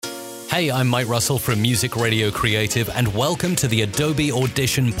Hey, I'm Mike Russell from Music Radio Creative, and welcome to the Adobe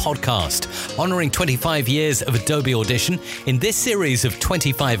Audition podcast. Honoring 25 years of Adobe Audition, in this series of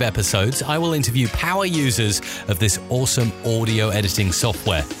 25 episodes, I will interview power users of this awesome audio editing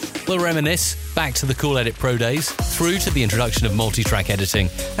software. We'll reminisce back to the Cool Edit Pro days, through to the introduction of multi-track editing,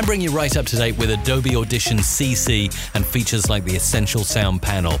 and bring you right up to date with Adobe Audition CC and features like the Essential Sound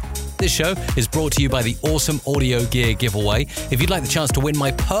Panel. This show is brought to you by the awesome audio gear giveaway. If you'd like the chance to win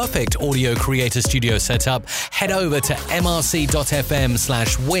my perfect audio creator studio setup, head over to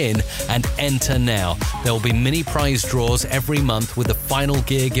mrc.fm/win and enter now. There will be mini prize draws every month with the final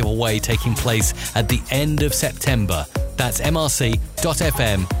gear giveaway taking place at the end of September. That's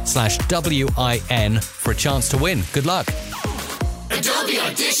mrc.fm/win for a chance to win. Good luck. Adobe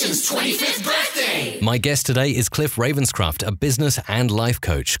Audition's 25th birthday! My guest today is Cliff Ravenscraft, a business and life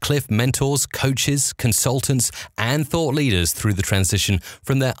coach. Cliff mentors, coaches, consultants, and thought leaders through the transition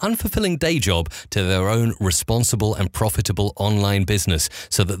from their unfulfilling day job to their own responsible and profitable online business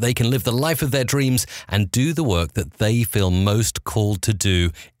so that they can live the life of their dreams and do the work that they feel most called to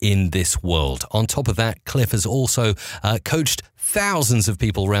do in this world. On top of that, Cliff has also coached thousands of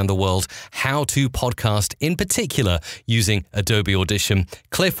people around the world how to podcast, in particular using Adobe Audition.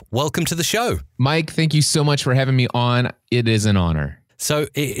 Cliff, welcome to the show. Mike, thank you so much for having me on. It is an honor. So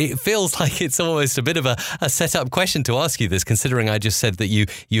it feels like it's almost a bit of a setup question to ask you this, considering I just said that you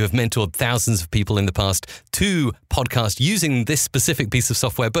have mentored thousands of people in the past to podcast using this specific piece of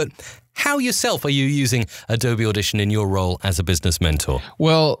software. But how yourself are you using Adobe Audition in your role as a business mentor?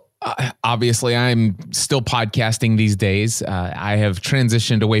 Well, obviously, I'm still podcasting these days. I have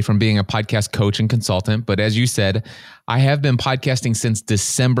transitioned away from being a podcast coach and consultant. But as you said, I have been podcasting since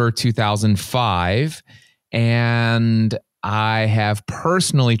December 2005. And I have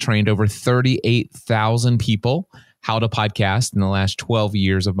personally trained over 38,000 people how to podcast in the last 12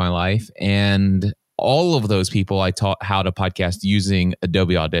 years of my life. And all of those people I taught how to podcast using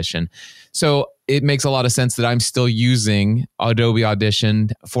Adobe Audition. So it makes a lot of sense that I'm still using Adobe Audition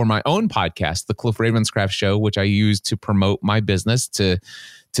for my own podcast, The Cliff Ravenscraft Show, which I use to promote my business, to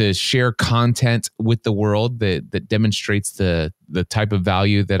share content with the world that demonstrates the type of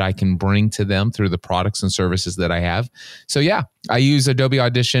value that I can bring to them through the products and services that I have. So yeah, I use Adobe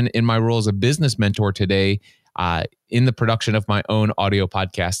Audition in my role as a business mentor today in the production of my own audio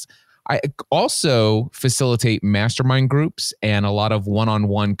podcasts. I also facilitate mastermind groups and a lot of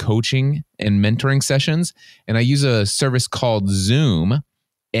one-on-one coaching and mentoring sessions. And I use a service called Zoom.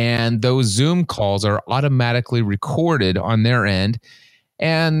 And those Zoom calls are automatically recorded on their end.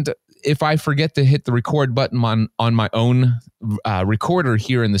 And if I forget to hit the record button on my own recorder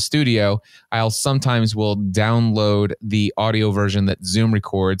here in the studio, I'll sometimes will download the audio version that Zoom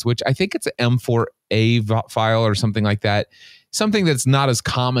records, which I think it's an M4A file or something like that. Something that's not as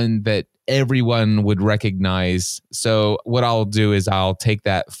common that everyone would recognize. So what I'll do is I'll take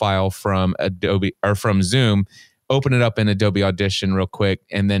that file from Adobe or from Zoom, open it up in Adobe Audition real quick,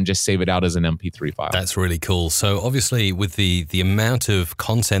 and then just save it out as an MP3 file. That's really cool. So obviously with the amount of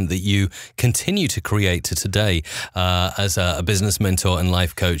content that you continue to create to today as a business mentor and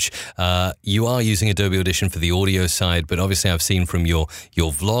life coach, you are using Adobe Audition for the audio side, but obviously I've seen from your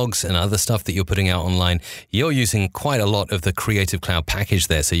vlogs and other stuff that you're putting out online, you're using quite a lot of the Creative Cloud package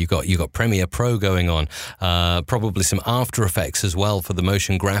there. So you've got Premiere Pro going on, probably some After Effects as well for the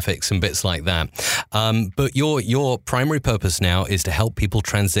motion graphics and bits like that. But your primary purpose now is to help people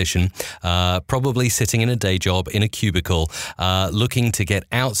transition, probably sitting in a day job in a cubicle, looking to get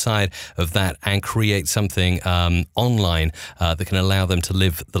outside of that and create something online that can allow them to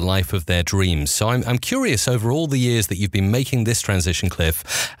live the life of their dreams. So I'm curious, over all the years that you've been making this transition, Cliff,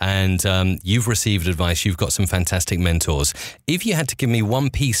 and you've received advice, you've got some fantastic mentors. If you had to give me one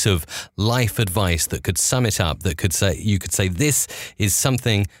piece of life advice that could sum it up, you could say this is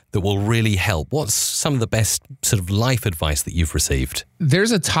something that will really help, what's some of the best sort of life advice that you've received?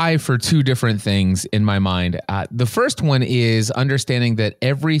 There's a tie for two different things in my mind. The first one is understanding that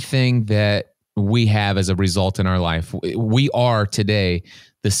everything that we have as a result in our life, we are today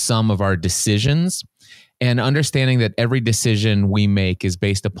the sum of our decisions, and understanding that every decision we make is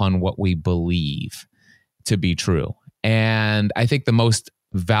based upon what we believe to be true. And I think the most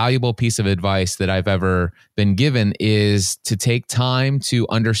valuable piece of advice that I've ever been given is to take time to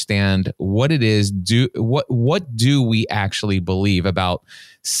understand what it is, what do we actually believe about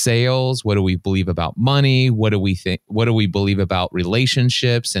sales? What do we believe about money? What do we think? What do we believe about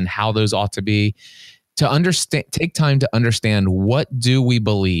relationships and how those ought to be? To understand, take time to understand what do we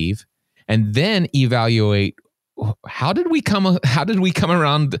believe, and then evaluate how did we come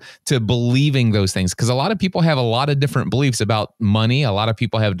around to believing those things? Because a lot of people have a lot of different beliefs about money. A lot of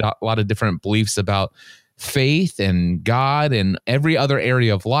people have a lot of different beliefs about faith and God and every other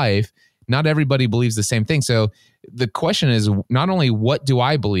area of life. Not everybody believes the same thing. So the question is not only what do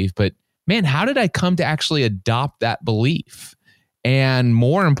I believe, but man, how did I come to actually adopt that belief? And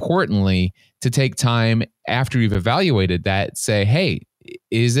more importantly, to take time after you've evaluated that, say, hey,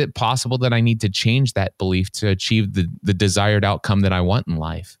 is it possible that I need to change that belief to achieve the desired outcome that I want in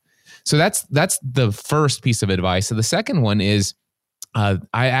life? So that's the first piece of advice. So the second one is I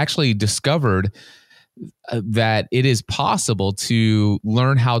actually discovered that it is possible to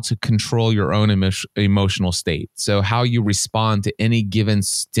learn how to control your own emotional state. So how you respond to any given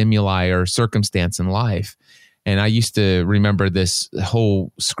stimuli or circumstance in life. And I used to remember this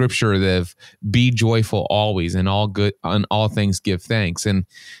whole scripture of be joyful always, and all good on all things give thanks. And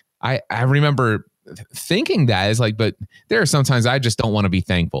I remember thinking that is like, but there are sometimes I just don't want to be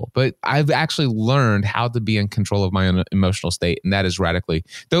thankful. But I've actually learned how to be in control of my own emotional state. And that is radically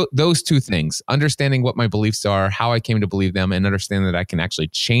those two things, understanding what my beliefs are, how I came to believe them, and understanding that I can actually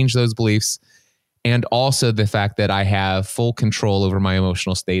change those beliefs. And also the fact that I have full control over my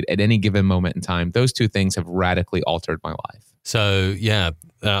emotional state at any given moment in time. Those two things have radically altered my life. So,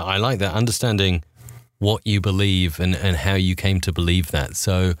 I like that, understanding what you believe and how you came to believe that.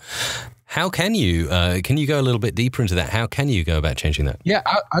 So how can you go a little bit deeper into that? How can you go about changing that? Yeah,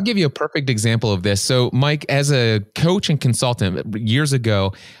 I'll give you a perfect example of this. So Mike, as a coach and consultant years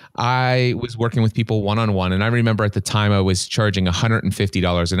ago, I was working with people one-on-one. And I remember at the time I was charging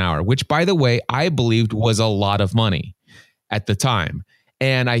 $150 an hour, which by the way, I believed was a lot of money at the time.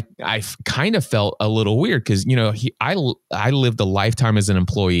 And I kind of felt a little weird because, I lived a lifetime as an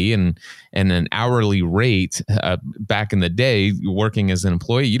employee and an hourly rate back in the day working as an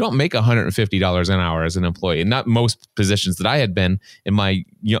employee. You don't make $150 an hour as an employee, and not most positions that I had been in my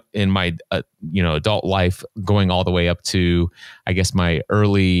adult life, going all the way up to, I guess, my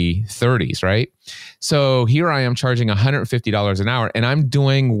early 30s, right? So here I am charging $150 an hour, and I'm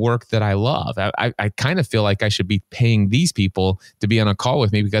doing work that I love. I kind of feel like I should be paying these people to be on a call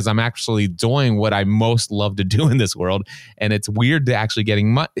with me because I'm actually doing what I most love to do in this world. And it's weird to actually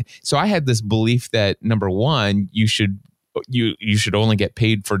getting money. So I had this belief that, number one, you should only get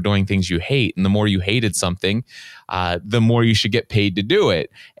paid for doing things you hate. And the more you hated something, the more you should get paid to do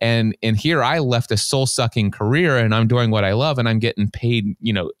it. And here I left a soul-sucking career and I'm doing what I love and I'm getting paid,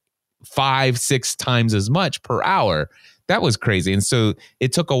 5-6 times as much per hour. That was crazy. And so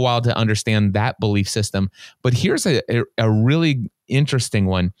it took a while to understand that belief system. But here's a really interesting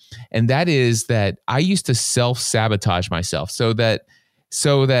one. And that is that I used to self-sabotage myself so that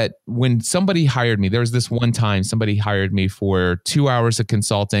when somebody hired me, there was this one time somebody hired me for 2 hours of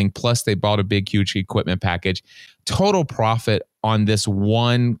consulting, plus they bought a big, huge equipment package. Total profit on this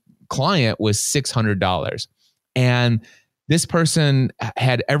one client was $600. And this person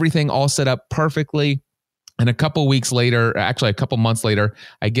had everything all set up perfectly. And a couple months later,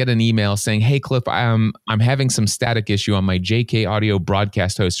 I get an email saying, "Hey, Cliff, I'm having some static issue on my JK Audio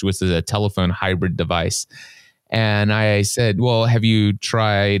broadcast host, which is a telephone hybrid device." And I said, "Well, have you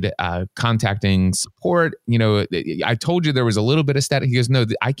tried contacting support? I told you there was a little bit of static." He goes, "No,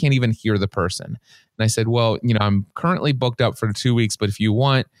 I can't even hear the person." And I said, "Well, I'm currently booked up for 2 weeks, but if you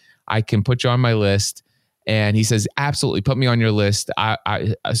want, I can put you on my list." And he says, "Absolutely, put me on your list.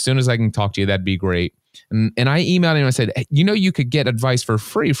 I as soon as I can talk to you, that'd be great." And I emailed him and I said, "Hey, you could get advice for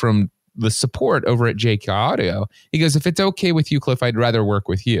free from the support over at JK Audio." He goes, "If it's okay with you, Cliff, I'd rather work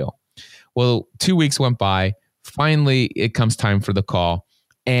with you." Well, 2 weeks went by. Finally, it comes time for the call.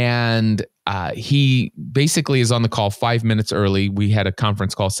 And he basically is on the call 5 minutes early. We had a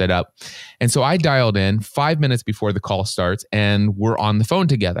conference call set up. And so I dialed in 5 minutes before the call starts and we're on the phone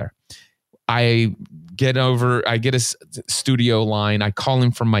together. I get a studio line. I call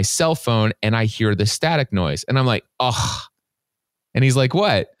him from my cell phone and I hear the static noise. And I'm like, "Oh." And he's like,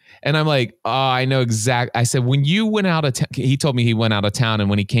 "What?" And I'm like, "Oh, I know exactly." I said, "When you went out of town," he told me he went out of town. And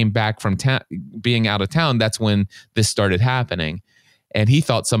when he came back from being out of town, that's when this started happening. And he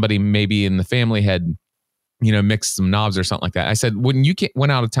thought somebody maybe in the family had, mixed some knobs or something like that. I said, "When you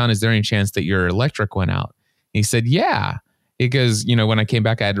went out of town, is there any chance that your electric went out?" He said, "Yeah." Because, when I came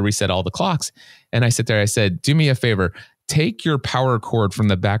back, I had to reset all the clocks. And I sit there, I said, "Do me a favor, take your power cord from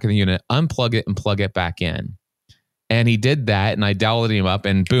the back of the unit, unplug it and plug it back in." And he did that and I dialed him up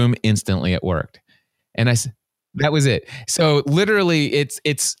and boom, instantly it worked. And I said, that was it. So literally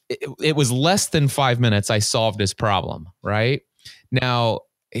it was less than 5 minutes. I solved his problem, right? Now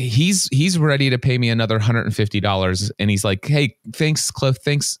he's ready to pay me another $150. And he's like, "Hey, thanks, Cliff.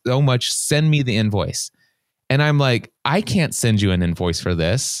 Thanks so much. Send me the invoice." And I'm like, I can't send you an invoice for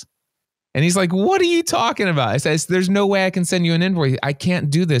this. And he's like, what are you talking about? I said, there's no way I can send you an invoice. I can't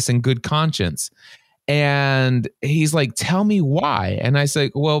do this in good conscience. And he's like, tell me why. And I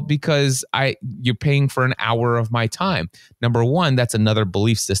said, well, because you're paying for an hour of my time. Number one, that's another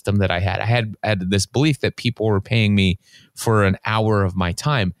belief system that I had. I had this belief that people were paying me for an hour of my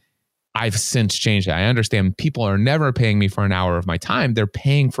time. I've since changed that. I understand people are never paying me for an hour of my time. They're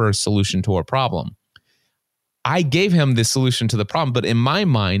paying for a solution to a problem. I gave him the solution to the problem, but in my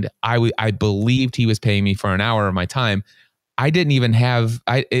mind, I believed he was paying me for an hour of my time. I didn't even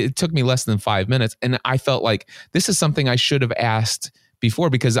it took me less than 5 minutes. And I felt like this is something I should have asked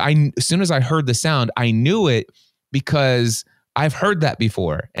before, because as soon as I heard the sound, I knew it because I've heard that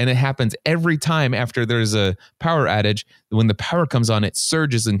before. And it happens every time after there's a power outage. When the power comes on, it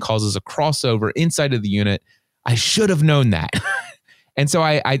surges and causes a crossover inside of the unit. I should have known that. And so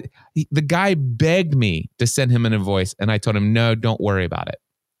the guy begged me to send him an invoice, and I told him, no, don't worry about it.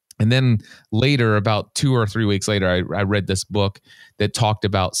 And then later, about 2 or 3 weeks later, I read this book that talked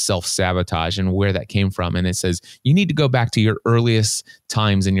about self-sabotage and where that came from. And it says, you need to go back to your earliest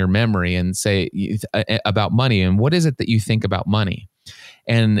times in your memory and say about money. And what is it that you think about money?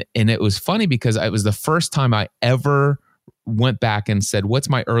 And it was funny because it was the first time I ever went back and said, what's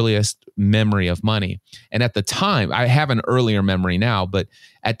my earliest memory of money? And at the time, I have an earlier memory now, but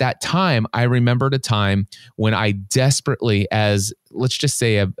at that time, I remembered a time when I desperately, as let's just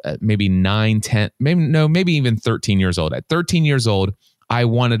say maybe 9, 10, maybe even 13 years old. At 13 years old, I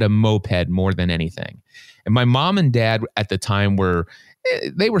wanted a moped more than anything. And my mom and dad at the time were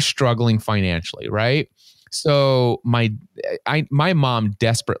struggling financially, right? So my mom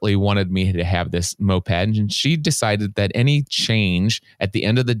desperately wanted me to have this moped, and she decided that any change at the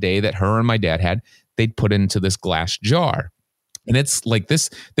end of the day that her and my dad had, they'd put into this glass jar. And it's like this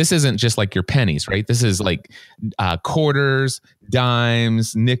isn't just like your pennies, right? This is like quarters,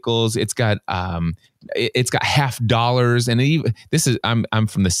 dimes, nickels. It's got half dollars, and I'm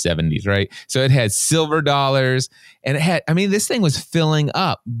from the 70s, right? So it had silver dollars, and this thing was filling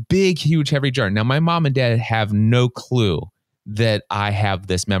up, big, huge, heavy jar. Now my mom and dad have no clue that I have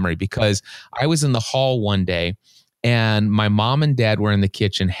this memory, because I was in the hall one day, and my mom and dad were in the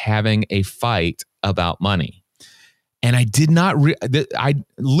kitchen having a fight about money. And I did not, I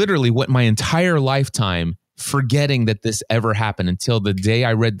literally went my entire lifetime forgetting that this ever happened until the day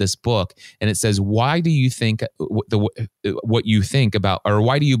I read this book. And it says, why do you think what you think about, or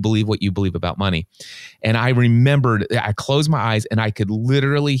why do you believe what you believe about money? And I remembered, I closed my eyes and I could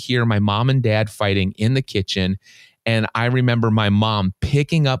literally hear my mom and dad fighting in the kitchen. And I remember my mom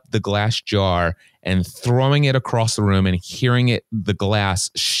picking up the glass jar and throwing it across the room and hearing the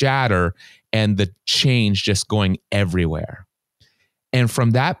glass shatter, and the change just going everywhere. And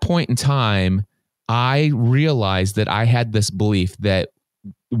from that point in time, I realized that I had this belief that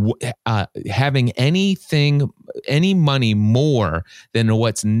having any money more than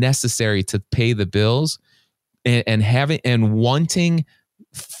what's necessary to pay the bills, and wanting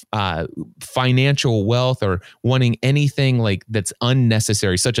financial wealth, or wanting anything like that's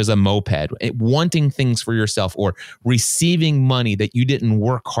unnecessary, such as a moped, wanting things for yourself, or receiving money that you didn't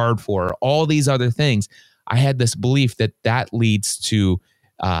work hard for, or all these other things. I had this belief that leads to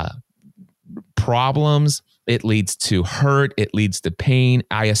problems. It leads to hurt. It leads to pain.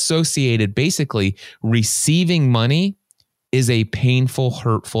 I associated basically receiving money is a painful,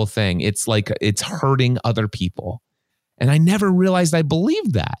 hurtful thing. It's like it's hurting other people. And I never realized I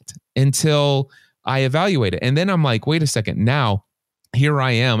believed that until I evaluated. And then I'm like, wait a second. Now, here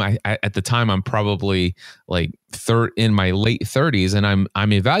I am. At the time, I'm probably like in my late 30s, and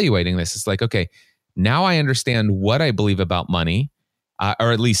I'm evaluating this. It's like, okay, now I understand what I believe about money,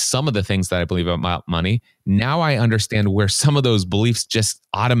 or at least some of the things that I believe about money. Now I understand where some of those beliefs just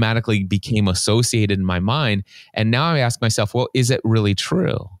automatically became associated in my mind. And now I ask myself, well, is it really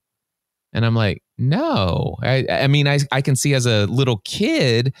true? And I'm like, no. I can see as a little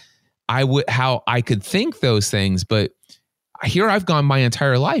kid, how I could think those things, but here I've gone my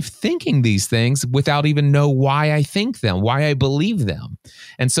entire life thinking these things without even know why I think them, why I believe them.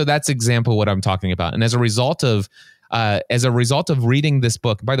 And so that's example what I'm talking about. And as a result of reading this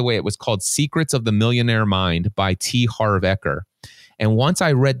book, by the way, it was called Secrets of the Millionaire Mind by T. Harv Eker. And once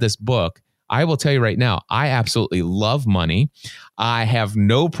I read this book, I will tell you right now, I absolutely love money. I have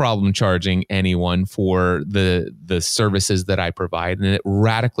no problem charging anyone for the services that I provide, and it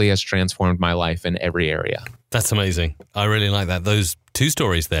radically has transformed my life in every area. That's amazing. I really like that. Those two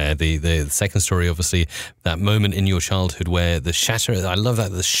stories there. The second story, obviously, that moment in your childhood where the shattering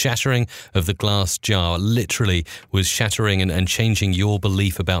of the glass jar literally was shattering and changing your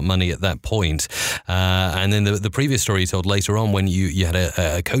belief about money at that point. And then the previous story you told later on when you had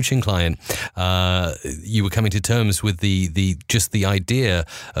a coaching client, you were coming to terms with the idea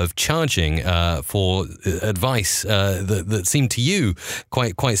of charging for advice that seemed to you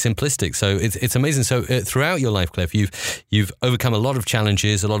quite simplistic. So it's amazing. So throughout your life, Cliff, you've overcome a lot of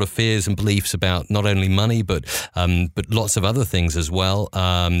challenges, a lot of fears and beliefs about not only money but lots of other things as well.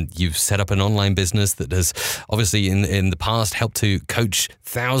 You've set up an online business that has obviously in the past helped to coach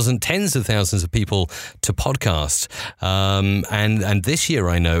tens of thousands of people to podcast. And this year,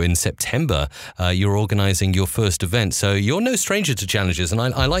 I know in September, you're organizing your first event. So you're no stranger to challenges. And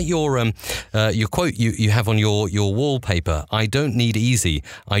I like your quote you have on your wallpaper. I don't need easy.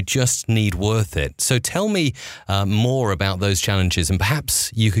 I just need worth it. So tell me more about those challenges, and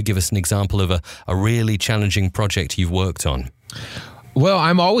perhaps you could give us an example of a really challenging project you've worked on. Well,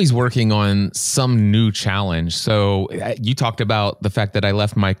 I'm always working on some new challenge. So you talked about the fact that I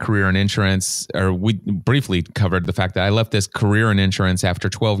left my career in insurance, or we briefly covered the fact that I left this career in insurance after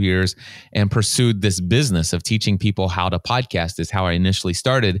 12 years and pursued this business of teaching people how to podcast is how I initially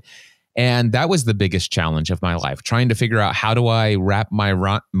started. And that was the biggest challenge of my life, trying to figure out how do I wrap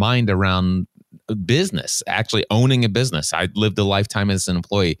my mind around business, actually owning a business. I lived a lifetime as an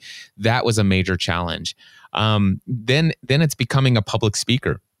employee. That was a major challenge. Then it's becoming a public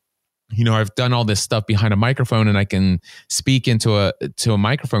speaker. You know, I've done all this stuff behind a microphone, and I can speak into a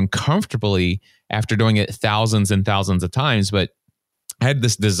microphone comfortably after doing it thousands and thousands of times. But I had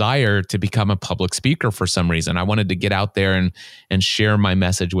this desire to become a public speaker for some reason. I wanted to get out there and share my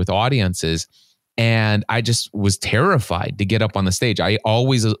message with audiences. And I just was terrified to get up on the stage. I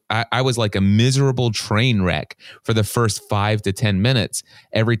was like a miserable train wreck for the first 5 to 10 minutes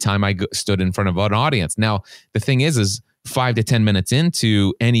every time I stood in front of an audience. Now, the thing is 5 to 10 minutes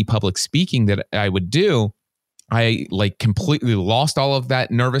into any public speaking that I would do, I like completely lost all of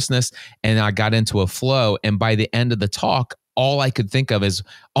that nervousness and I got into a flow. And by the end of the talk, all I could think of is,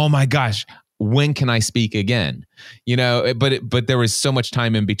 oh my gosh, when can I speak again? You know, but there was so much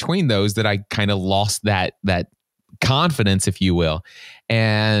time in between those that I kind of lost that confidence, if you will.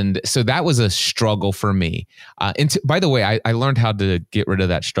 And so that was a struggle for me. By the way, I learned how to get rid of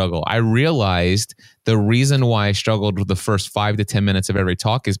that struggle. I realized the reason why I struggled with the first 5 to 10 minutes of every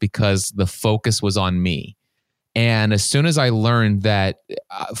talk is because the focus was on me. And as soon as I learned that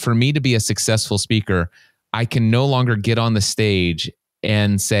for me to be a successful speaker, I can no longer get on the stage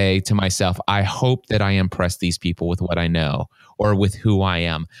and say to myself, I hope that I impress these people with what I know or with who I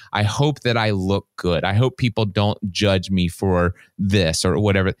am. I hope that I look good. I hope people don't judge me for this or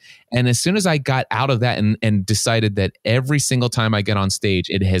whatever. And as soon as I got out of that and decided that every single time I get on stage,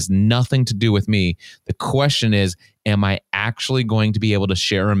 it has nothing to do with me, the question is, am I actually going to be able to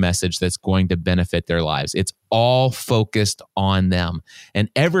share a message that's going to benefit their lives? It's all focused on them. And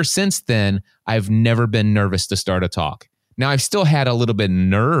ever since then, I've never been nervous to start a talk. Now, I've still had a little bit of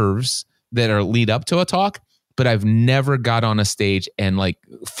nerves that are lead up to a talk, but I've never got on a stage and like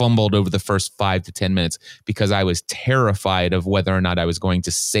fumbled over the first 5 to 10 minutes because I was terrified of whether or not I was going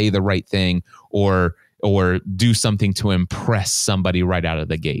to say the right thing or do something to impress somebody right out of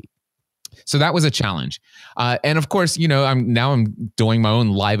the gate. So that was a challenge. And of course, you know, I'm doing my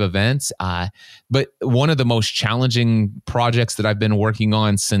own live events. But one of the most challenging projects that I've been working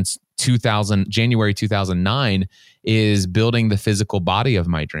on since January 2009 is building the physical body of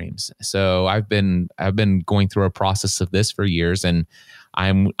my dreams. So I've been going through a process of this for years, and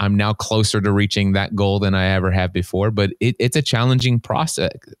I'm now closer to reaching that goal than I ever have before. But it's a challenging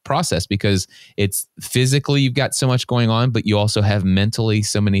process because it's physically you've got so much going on, but you also have mentally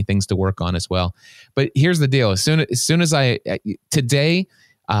so many things to work on as well. But here's the deal: as soon as today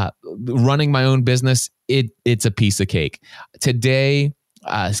running my own business, it's a piece of cake. Today,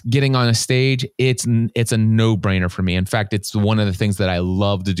 getting on a stage, it's a no-brainer for me. In fact, it's one of the things that I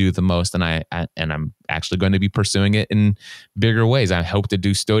love to do the most, and I'm actually going to be pursuing it in bigger ways. I hope to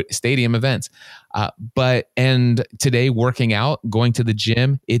do stadium events. And today, working out, going to the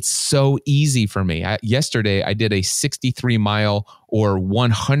gym, it's so easy for me. Yesterday, I did a 63-mile or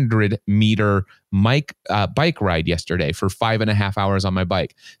 100-meter bike ride yesterday for 5.5 hours on my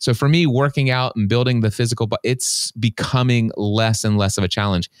bike. So for me, working out and building the physical, it's becoming less and less of a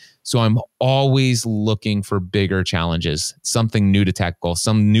challenge. So I'm always looking for bigger challenges, something new to tackle,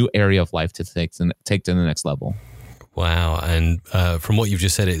 some new area of life to take to the next level. Wow. And from what you've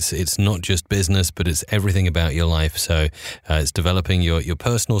just said, it's not just business, but it's everything about your life. So it's developing your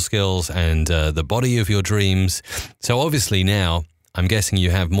personal skills and the body of your dreams. So obviously now, I'm guessing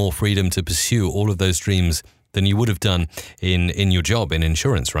you have more freedom to pursue all of those dreams than you would have done in your job in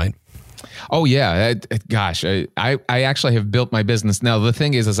insurance, right? Oh yeah, gosh, I actually have built my business. Now the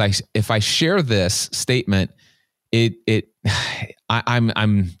thing is if I share this statement, I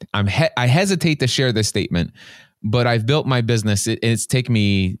hesitate to share this statement, but I've built my business. It's taken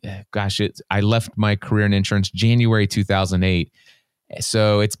me, I left my career in insurance January 2008,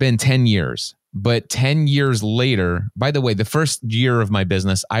 so it's been 10 years. But 10 years later, by the way, the first year of my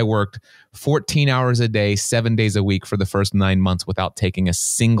business, I worked 14 hours a day, 7 days a week for the first 9 months without taking a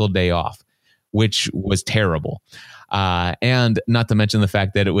single day off, which was terrible. And not to mention the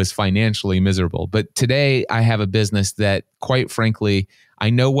fact that it was financially miserable. But today I have a business that, quite frankly, I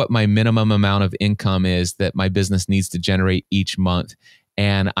know what my minimum amount of income is that my business needs to generate each month.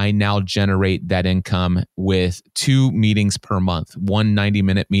 And I now generate that income with 2 meetings per month, one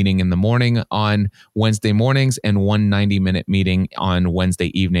 90-minute meeting in the morning on Wednesday mornings and one 90-minute meeting on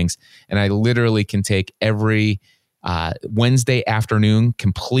Wednesday evenings. And I literally can take every Wednesday afternoon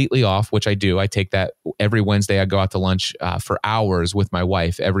completely off, which I do. I take that every Wednesday. I go out to lunch for hours with my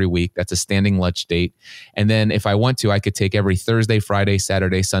wife every week. That's a standing lunch date. And then if I want to, I could take every Thursday, Friday,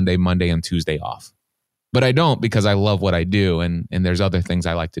 Saturday, Sunday, Monday, and Tuesday off. But I don't, because I love what I do, and there's other things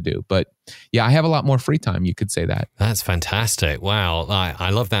I like to do. But yeah, I have a lot more free time. You could say that. That's fantastic. Wow.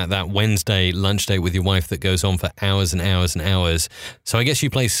 I love that Wednesday lunch date with your wife that goes on for hours and hours and hours. So I guess you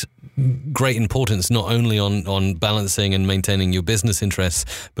place great importance not only on balancing and maintaining your business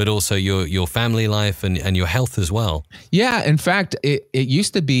interests, but also your family life and your health as well. Yeah. In fact, it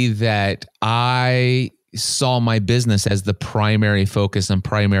used to be that I saw my business as the primary focus and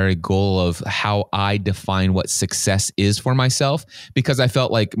primary goal of how I define what success is for myself, because I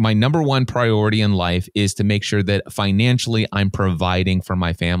felt like my number one priority in life is to make sure that financially I'm providing for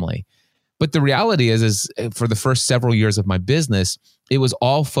my family. But the reality is for the first several years of my business, it was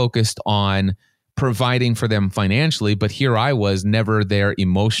all focused on providing for them financially, but here I was never there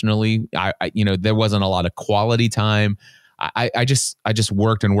emotionally. There wasn't a lot of quality time. I just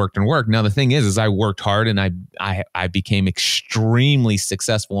worked and worked and worked. Now, the thing is I worked hard and I became extremely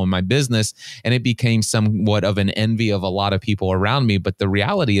successful in my business, and it became somewhat of an envy of a lot of people around me. But the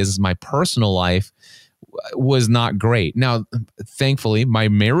reality is my personal life was not great. Now, thankfully, my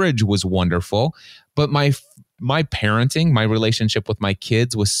marriage was wonderful, but my parenting, my relationship with my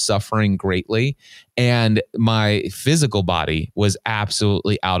kids was suffering greatly, and my physical body was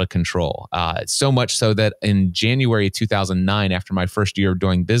absolutely out of control. So much so that in January 2009, after my first year of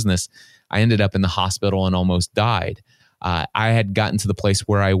doing business, I ended up in the hospital and almost died. I had gotten to the place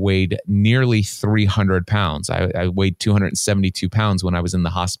where I weighed nearly 300 pounds. I weighed 272 pounds when I was in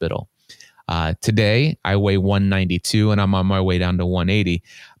the hospital. Today, I weigh 192 and I'm on my way down to 180.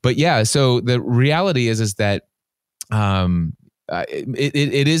 But yeah, so the reality is that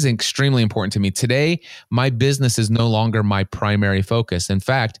it is extremely important to me. Today, my business is no longer my primary focus. In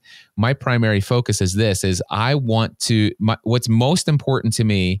fact, my primary focus is what's most important to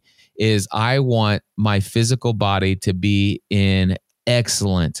me is I want my physical body to be in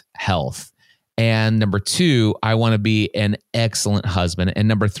excellent health. And number 2, I want to be an excellent husband. And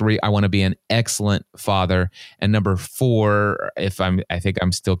number 3, I want to be an excellent father. And number 4, I think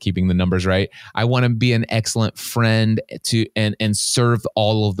I'm still keeping the numbers right, I want to be an excellent friend and serve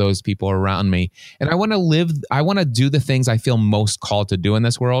all of those people around me. And I want to do the things I feel most called to do in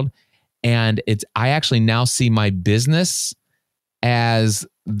this world. And I actually now see my business as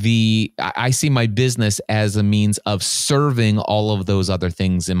I see my business as a means of serving all of those other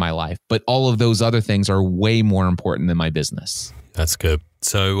things in my life. But all of those other things are way more important than my business. That's good.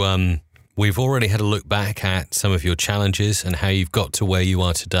 So we've already had a look back at some of your challenges and how you've got to where you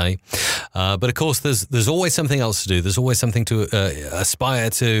are today. But of course, there's always something else to do. There's always something to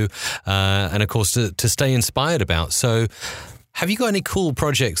aspire to, and of course, to stay inspired about. So have you got any cool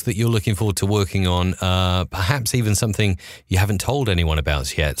projects that you're looking forward to working on? Perhaps even something you haven't told anyone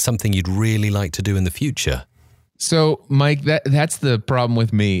about yet, something you'd really like to do in the future? So, Mike, that's the problem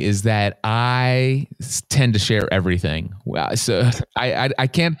with me, is that I tend to share everything. So I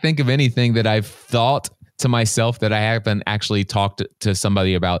can't think of anything that I've thought to myself that I haven't actually talked to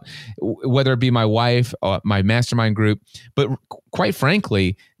somebody about, whether it be my wife or my mastermind group. But quite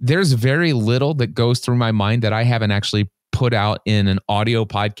frankly, there's very little that goes through my mind that I haven't actually put out in an audio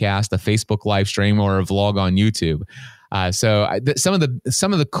podcast, a Facebook live stream, or a vlog on YouTube. Some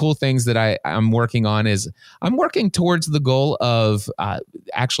of the cool things that I'm working on is I'm working towards the goal of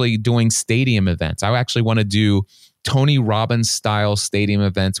actually doing stadium events. I actually want to do Tony Robbins style stadium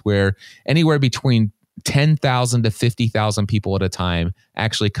events where anywhere between 10,000 to 50,000 people at a time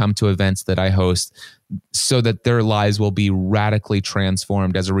actually come to events that I host so that their lives will be radically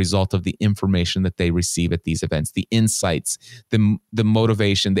transformed as a result of the information that they receive at these events, the insights, the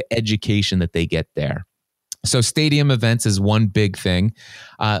motivation, the education that they get there. So stadium events is one big thing.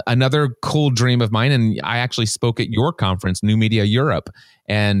 Another cool dream of mine, and I actually spoke at your conference, New Media Europe,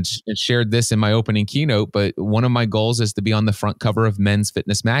 and shared this in my opening keynote, but one of my goals is to be on the front cover of Men's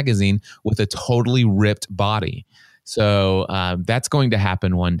Fitness magazine with a totally ripped body. So that's going to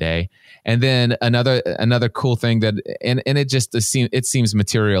happen one day. And then another cool thing that, and it seems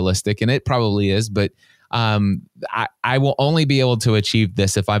materialistic, and it probably is, but I will only be able to achieve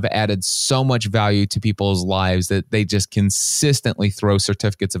this if I've added so much value to people's lives that they just consistently throw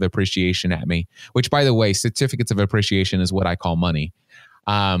certificates of appreciation at me, which, by the way, certificates of appreciation is what I call money.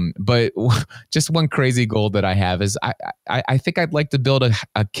 But just one crazy goal that I have is I think I'd like to build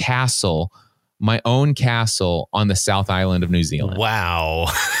a castle, my own castle on the South Island of New Zealand. Wow.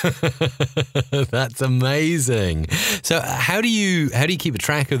 That's amazing. So how do you keep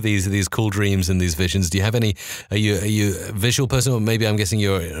track of these cool dreams and these visions? Do you have any, are you a visual person, or maybe I'm guessing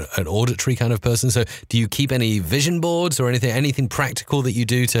you're an auditory kind of person? So do you keep any vision boards or anything practical that you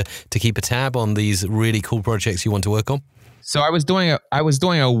do to keep a tab on these really cool projects you want to work on? So I was doing a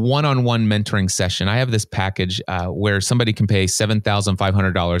one-on-one mentoring session. I have this package where somebody can pay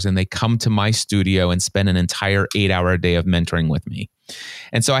 $7,500 and they come to my studio and spend an entire 8-hour day of mentoring with me.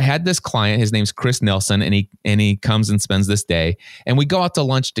 And so I had this client, his name's Chris Nelson, and he comes and spends this day, and we go out to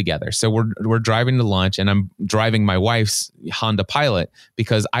lunch together. So we're driving to lunch, and I'm driving my wife's Honda Pilot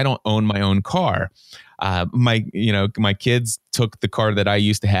because I don't own my own car. My kids took the car that I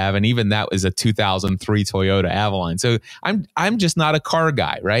used to have, and even that was a 2003 Toyota Avalon. So I'm just not a car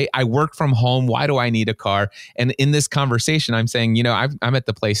guy, right? I work from home. Why do I need a car? And in this conversation, I'm saying, I'm at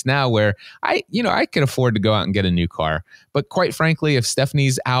the place now where I could afford to go out and get a new car. But quite frankly, if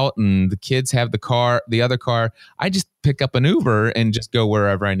Stephanie's out and the kids have the other car, I just pick up an Uber and just go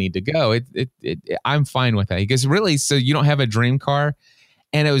wherever I need to go. I'm fine with that. Because really, so you don't have a dream car?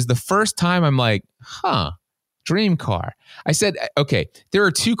 And it was the first time I'm like, dream car. I said, okay, there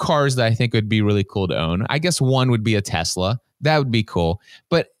are two cars that I think would be really cool to own. I guess one would be a Tesla. That would be cool.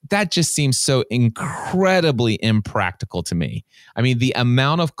 But that just seems so incredibly impractical to me. I mean, the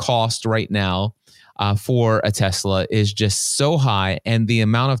amount of cost right now for a Tesla is just so high. And the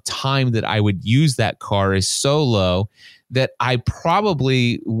amount of time that I would use that car is so low that I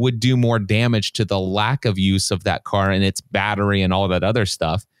probably would do more damage to the lack of use of that car and its battery and all that other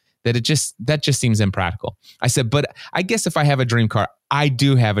stuff, that just seems impractical. I said, but I guess if I have a dream car, I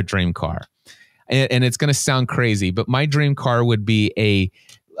do have a dream car. And it's going to sound crazy, but my dream car would be a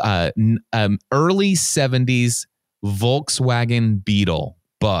early 70s Volkswagen Beetle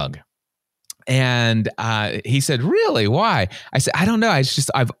Bug. And he said, really? Why? I said, I don't know.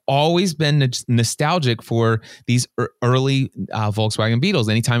 I've always been nostalgic for these early Volkswagen Beetles.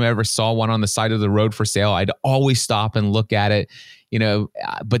 Anytime I ever saw one on the side of the road for sale, I'd always stop and look at it,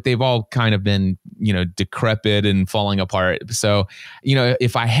 but they've all kind of been, decrepit and falling apart. So,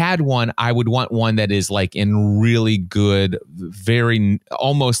 if I had one, I would want one that is like in really good, very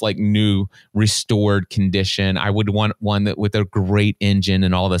almost like new restored condition. I would want one that with a great engine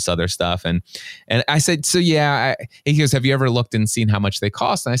and all this other stuff. And I said, so yeah, he goes, have you ever looked and seen how much they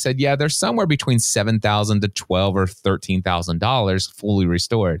cost? And I said, yeah, they're somewhere between $7,000 to $12,000 or $13,000 fully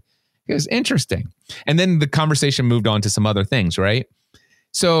restored. It was interesting. And then the conversation moved on to some other things, right?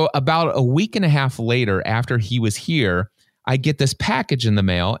 So about a week and a half later, after he was here, I get this package in the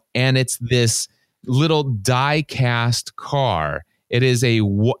mail, and it's this little die-cast car. It is a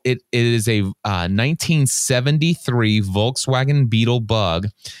 1973 Volkswagen Beetle Bug.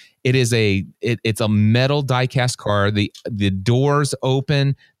 It's a metal die-cast car. The doors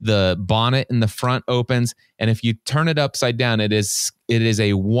open, the bonnet in the front opens, and if you turn it upside down, it is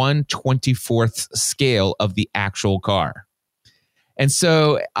a 1/24th scale of the actual car. And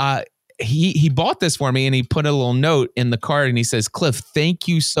so he bought this for me, and he put a little note in the card, and he says, Cliff, thank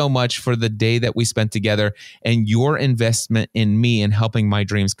you so much for the day that we spent together and your investment in me and helping my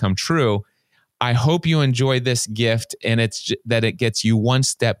dreams come true. I hope you enjoy this gift, and that it gets you one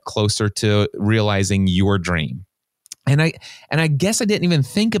step closer to realizing your dream. And I guess I didn't even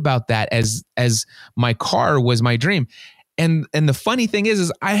think about that as my car was my dream. And the funny thing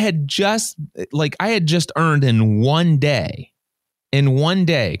is I had just earned in one day,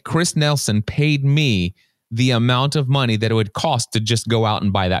 Chris Nelson paid me the amount of money that it would cost to just go out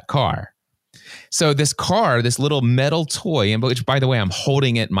and buy that car. So this car, this little metal toy, and which, by the way, I'm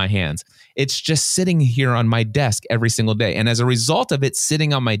holding it in my hands. It's just sitting here on my desk every single day. And as a result of it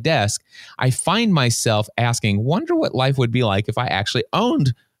sitting on my desk, I find myself asking, wonder what life would be like if I actually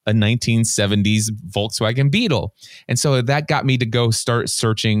owned a 1970s Volkswagen Beetle. And so that got me to go start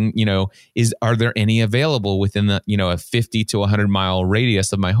searching, are there any available within the, a 50 to 100 mile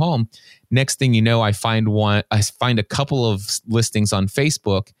radius of my home? Next thing you know, I find a couple of listings on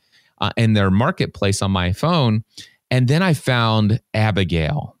Facebook in their marketplace on my phone. And then I found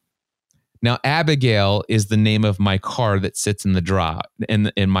Abigail. Now, Abigail is the name of my car that sits in the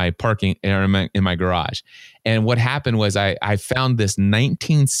in my parking area in my garage. And what happened was I found this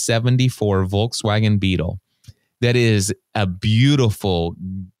 1974 Volkswagen Beetle that is a beautiful,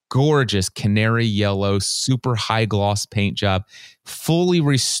 gorgeous canary yellow, super high gloss paint job, fully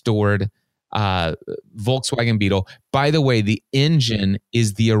restored Volkswagen Beetle. By the way, the engine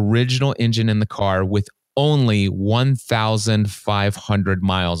is the original engine in the car with only 1,500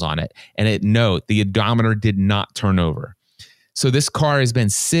 miles on it. And note, the odometer did not turn over. So this car has been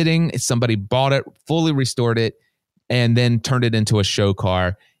sitting. Somebody bought it, fully restored it, and then turned it into a show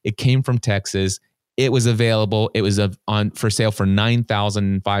car. It came from Texas. It was available. It was for sale for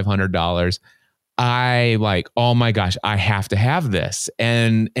 $9,500. Oh my gosh, I have to have this.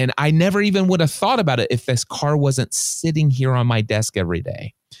 And I never even would have thought about it if this car wasn't sitting here on my desk every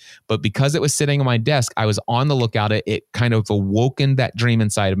day. But because it was sitting on my desk, I was on the lookout. It kind of awoken that dream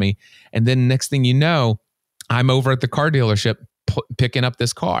inside of me. And then next thing you know, I'm over at the car dealership picking up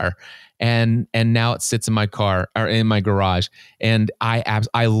this car. And now it sits in my car or in my garage. And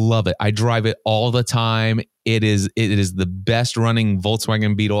I love it. I drive it all the time. It is the best running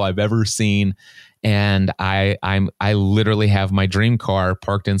Volkswagen Beetle I've ever seen. And I literally have my dream car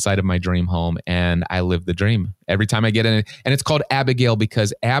parked inside of my dream home, and I live the dream every time I get in it. And it's called Abigail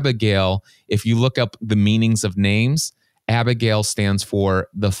because Abigail, if you look up the meanings of names, Abigail stands for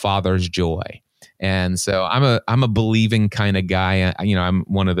the Father's joy. And so I'm a believing kind of guy. I'm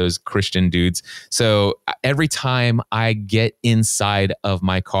one of those Christian dudes. So every time I get inside of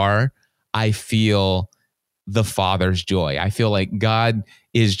my car, I feel the Father's joy. I feel like God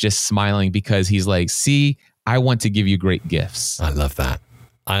is just smiling because he's like, see, I want to give you great gifts. I love that.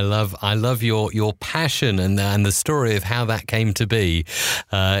 I love your passion and the story of how that came to be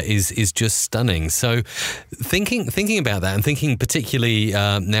is just stunning. So thinking about that and thinking particularly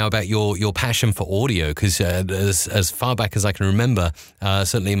now about your passion for audio, because as far back as I can remember,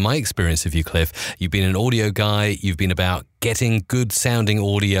 certainly in my experience of you, Cliff, you've been an audio guy. You've been about getting good sounding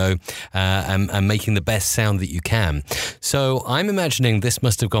audio and making the best sound that you can. So I'm imagining this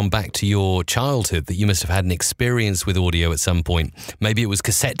must have gone back to your childhood, that you must have had an experience with audio at some point. Maybe it was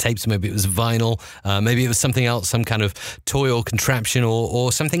cassette tapes, maybe it was vinyl, maybe it was something else, some kind of toy or contraption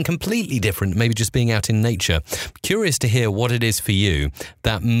or something completely different, maybe just being out in nature. Curious to hear what it is for you,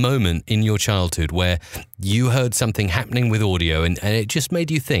 that moment in your childhood where you heard something happening with audio and it just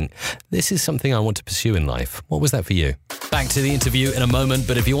made you think, this is something I want to pursue in life. What was that for you? Back to the interview in a moment,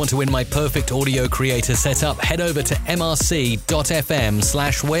 but if you want to win my perfect audio creator setup, head over to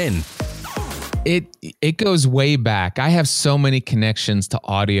mrc.fm/win. It goes way back. I have so many connections to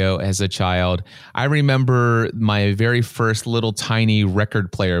audio as a child. I remember my very first little tiny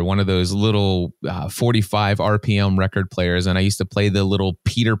record player, one of those little 45 RPM record players. And I used to play the little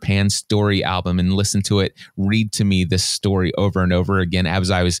Peter Pan story album and listen to it, read to me this story over and over again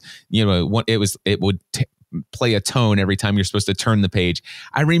as I was, it would play a tone every time you're supposed to turn the page.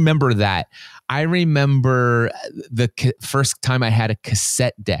 I remember that. I remember the first time I had a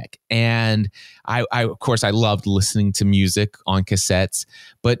cassette deck, and I of course I loved listening to music on cassettes.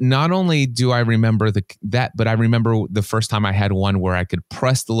 But not only do I remember that, but I remember the first time I had one where I could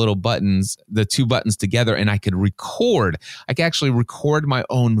press the little buttons, the two buttons together, and I could record. I could actually record my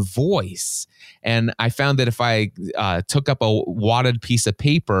own voice. And I found that if I took up a wadded piece of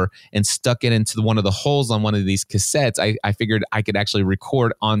paper and stuck it into one of the holes on one of these cassettes, I figured I could actually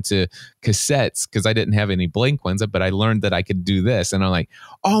record onto cassettes because I didn't have any blank ones, but I learned that I could do this. And I'm like,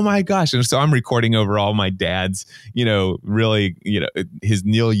 oh my gosh. And so I'm recording over all my dad's, his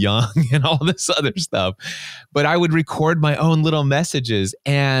Neil Young and all this other stuff. But I would record my own little messages.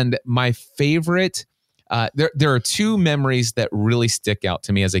 And my favorite there are two memories that really stick out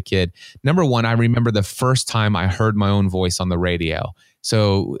to me as a kid. Number one, I remember the first time I heard my own voice on the radio.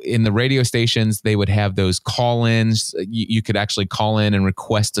 So in the radio stations, they would have those call-ins. You could actually call in and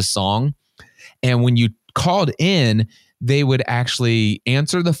request a song. And when you called in, they would actually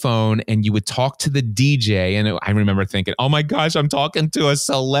answer the phone and you would talk to the DJ. And I remember thinking, oh my gosh, I'm talking to a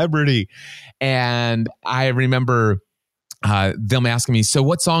celebrity. And I remember them asking me, so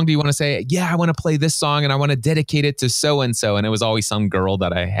what song do you want to say? Yeah, I want to play this song and I want to dedicate it to so-and-so. And it was always some girl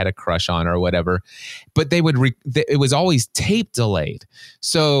that I had a crush on or whatever. But it was always tape delayed.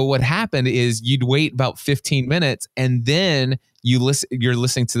 So what happened is you'd wait about 15 minutes and then you're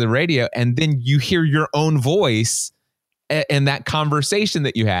listening to the radio and then you hear your own voice and that conversation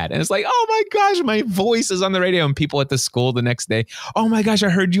that you had. And it's like, oh my gosh, my voice is on the radio. And people at the school the next day, oh my gosh, I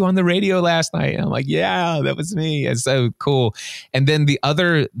heard you on the radio last night. And I'm like, yeah, that was me. It's so cool. And then the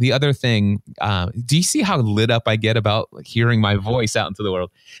other thing, do you see how lit up I get about hearing my voice out into the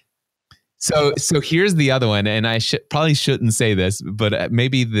world? So here's the other one. And I probably shouldn't say this, but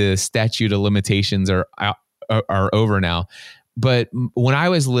maybe the statute of limitations are over now. But when I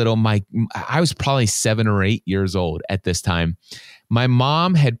was little, I was probably 7 or 8 years old at this time. My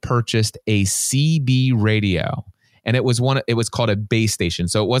mom had purchased a CB radio, and it was called a base station.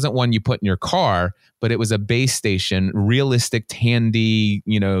 So it wasn't one you put in your car, but it was a base station, realistic Tandy,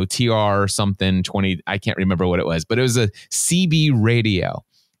 TR something 20. I can't remember what it was, but it was a CB radio.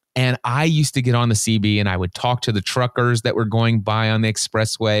 And I used to get on the CB and I would talk to the truckers that were going by on the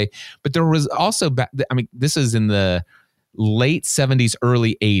expressway. But there was also, this is in the late 70s,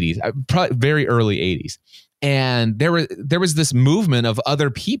 early 80s, probably very early 80s. And there was this movement of other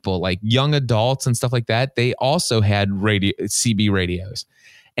people, like young adults and stuff like that. They also had CB radios.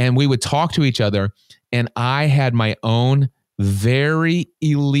 And we would talk to each other. And I had my own very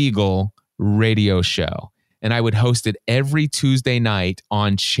illegal radio show. And I would host it every Tuesday night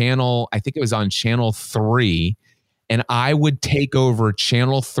on I think it was on channel 3. And I would take over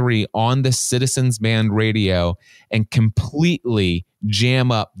channel 3 on the Citizens Band radio and completely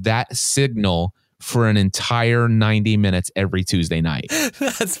jam up that signal for an entire 90 minutes every Tuesday night.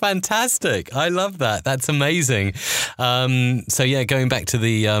 That's fantastic. I love that. That's amazing. So yeah, going back to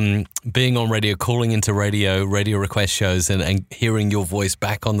the being on radio, calling into radio request shows and hearing your voice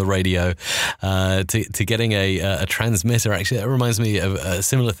back on the radio, to getting a transmitter. Actually, that reminds me of a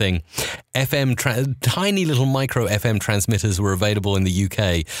similar thing. Tiny little micro FM transmitters were available in the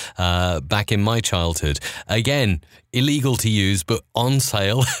UK back in my childhood. Again, illegal to use, but on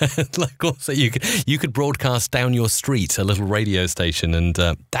sale. Like also you could broadcast down your street a little radio station, and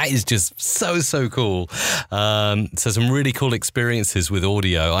that is just so cool. So some really cool experiences with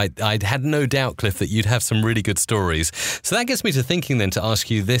audio. I had no doubt, Cliff, that you'd have some really good stories. So that gets me to thinking then to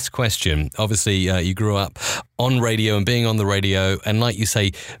ask you this question. Obviously, you grew up on radio and being on the radio, and like you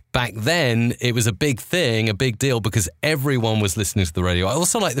say, back then it was a big thing, a big deal, because everyone was listening to the radio. I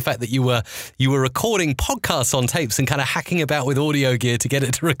also like the fact that you were recording podcasts on tapes and kind of hacking about with audio gear to get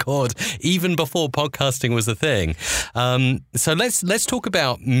it to record even before podcasting was a thing. So let's talk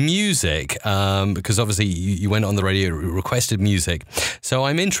about music, because obviously you went on the radio, requested music. So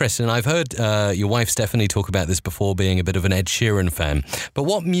I'm interested, and I've heard your wife Stephanie talk about this before, being a bit of an Ed Sheeran fan. But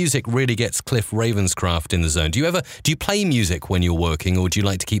what music really gets Cliff Ravenscraft in the zone? Do you play music when you're working, or do you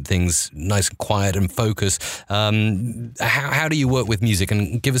like to keep things nice and quiet and focused? How do you work with music?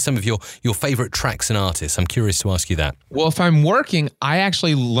 And give us some of your favorite tracks and artists. I'm curious to ask you that. Well, if I'm working, I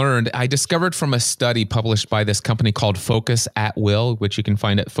discovered from a study published by this company called Focus at Will, which you can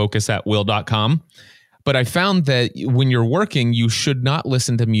find at focusatwill.com. But I found that when you're working, you should not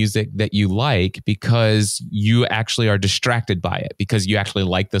listen to music that you like, because you actually are distracted by it, because you actually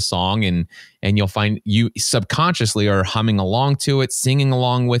like the song, and you'll find you subconsciously are humming along to it, singing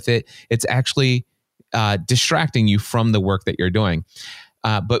along with it. It's actually distracting you from the work that you're doing.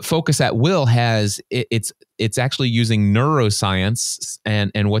 But Focus at Will it's actually using neuroscience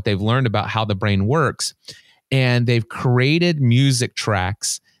and what they've learned about how the brain works. And they've created music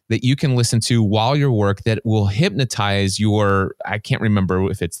tracks that you can listen to while you work that will hypnotize I can't remember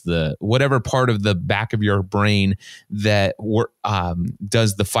if it's whatever part of the back of your brain that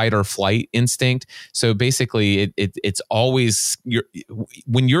does the fight or flight instinct. So basically it's always,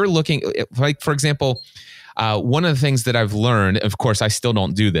 when you're looking, like for example, one of the things that I've learned, of course, I still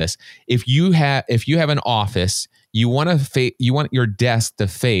don't do this. If you have an office, you want your desk to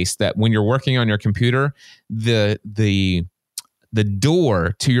face that when you're working on your computer, the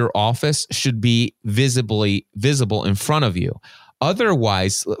door to your office should be visible in front of you.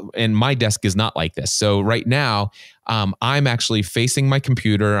 Otherwise, and my desk is not like this. So right now, I'm actually facing my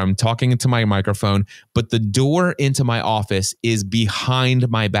computer. I'm talking into my microphone, but the door into my office is behind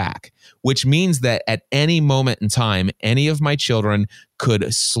my back, which means that at any moment in time, any of my children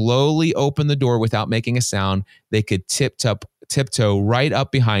could slowly open the door without making a sound. They could tiptoe right up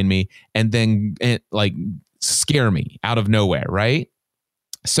behind me and then scare me out of nowhere, right?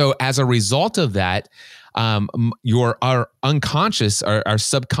 So as a result of that, our unconscious, our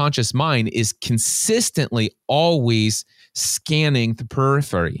subconscious mind is consistently always scanning the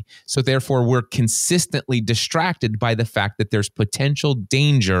periphery. So therefore, we're consistently distracted by the fact that there's potential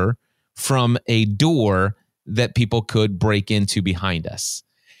danger from a door that people could break into behind us.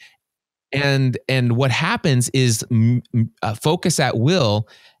 And what happens is Focus at Will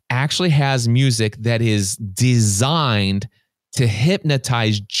actually has music that is designed to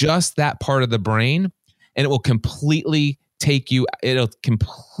hypnotize just that part of the brain, and it will completely it'll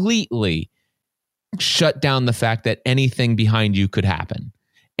completely shut down the fact that anything behind you could happen.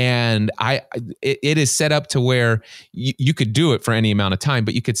 And it is set up to where you could do it for any amount of time,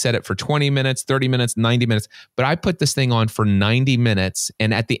 but you could set it for 20 minutes, 30 minutes, 90 minutes. But I put this thing on for 90 minutes.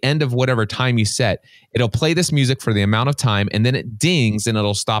 And at the end of whatever time you set, it'll play this music for the amount of time. And then it dings and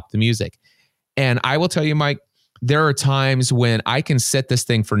it'll stop the music. And I will tell you, Mike, there are times when I can set this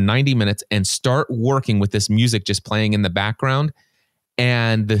thing for 90 minutes and start working with this music just playing in the background.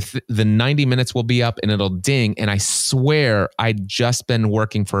 And the 90 minutes will be up and it'll ding. And I swear I'd just been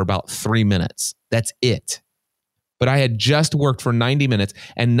working for about 3 minutes. That's it. But I had just worked for 90 minutes.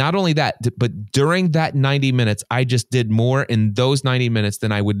 And not only that, but during that 90 minutes, I just did more in those 90 minutes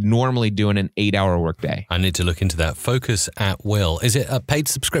than I would normally do in an 8-hour workday. I need to look into that. Focus at Will. Is it a paid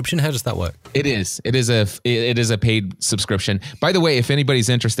subscription? How does that work? It is. It is a paid subscription. By the way, if anybody's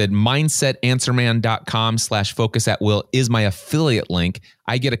interested, mindsetanswerman.com/focus at will is my affiliate link.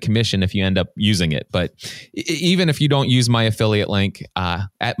 I get a commission if you end up using it. But even if you don't use my affiliate link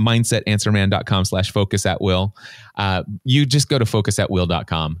at mindsetanswerman.com/focus at will, you just go to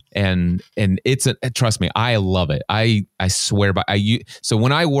focusatwill.com and trust me, I love it. I swear so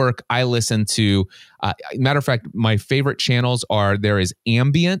when I work, I listen to, matter of fact, my favorite channels there is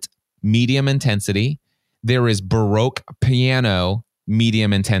ambient, medium intensity. There is Baroque piano,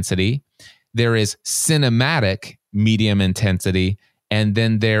 medium intensity. There is cinematic, medium intensity. And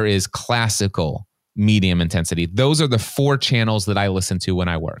then there is classical, medium intensity. Those are the 4 channels that I listen to when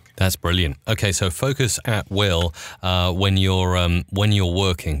I work. That's brilliant. Okay, so Focus at Will when you're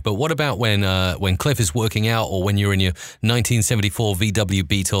working. But what about when Cliff is working out, or when you're in your 1974 VW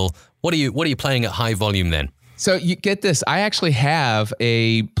Beetle? What are you playing at high volume then? So you get this. I actually have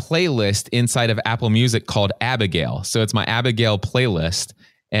a playlist inside of Apple Music called Abigail. So it's my Abigail playlist,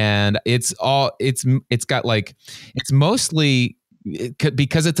 and it's mostly,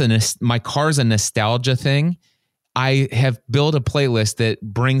 because my car's a nostalgia thing. I have built a playlist that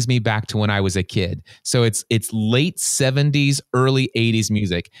brings me back to when I was a kid. So it's late 70s, early 80s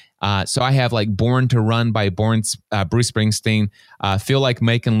music. So I have like Born to Run by Bruce Springsteen, Feel Like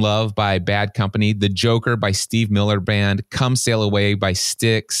Making Love by Bad Company, The Joker by Steve Miller Band, Come Sail Away by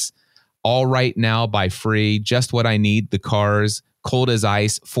Styx, All Right Now by Free, Just What I Need, The Cars, Cold as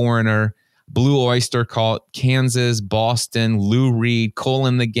Ice, Foreigner, Blue Oyster Cult, Kansas, Boston, Lou Reed, Cole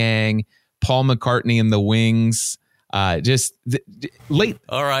and the Gang, Paul McCartney and the Wings. Late.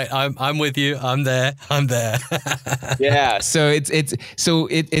 All right, I'm with you. I'm there. Yeah. So it's an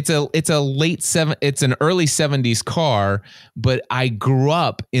early 70s car, but I grew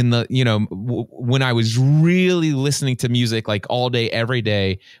up in the, when I was really listening to music like all day, every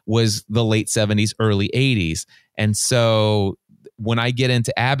day was the late 70s, early 80s. And so when I get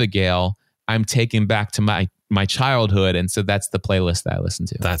into Abigail, I'm taken back to my childhood, and so that's the playlist that I listen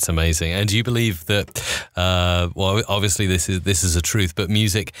to. That's amazing. And do you believe that? Well, obviously this is a truth, but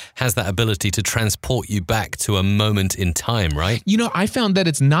music has that ability to transport you back to a moment in time, right? I found that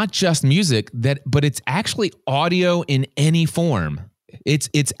it's not just music but it's actually audio in any form.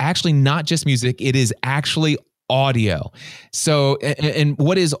 It's actually not just music; it is actually audio. So, and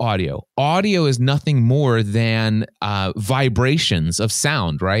what is audio? Audio is nothing more than vibrations of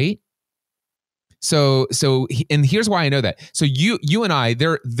sound, right? So, and here's why I know that. So you and I,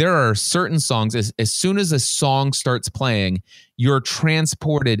 there are certain songs, as soon as a song starts playing, you're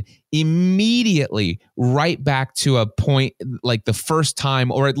transported immediately right back to a point like the first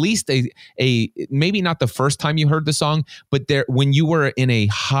time, or at least a maybe not the first time you heard the song, but when you were in a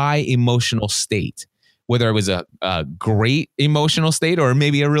high emotional state, whether it was a great emotional state or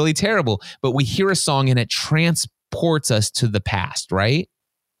maybe a really terrible, but we hear a song and it transports us to the past, right?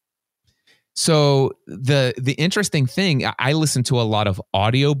 So the interesting thing, I listen to a lot of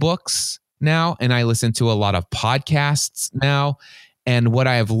audiobooks now, and I listen to a lot of podcasts now. And what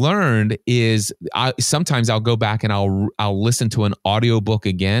I have learned is sometimes I'll go back and I'll listen to an audiobook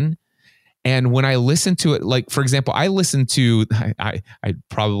again. And when I listen to it, like, for example, I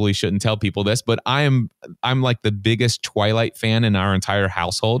probably shouldn't tell people this, but I'm like the biggest Twilight fan in our entire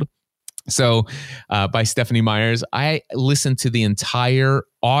household. So by Stephanie Meyers, I listened to the entire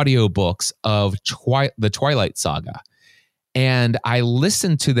audiobooks of the Twilight Saga. And I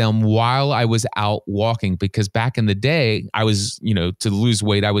listened to them while I was out walking, because back in the day, I was, to lose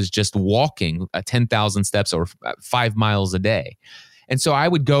weight, I was just walking 10,000 steps or 5 miles a day. And so I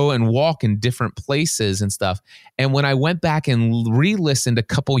would go and walk in different places and stuff. And when I went back and re-listened a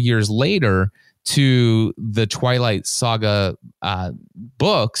couple years later to the Twilight Saga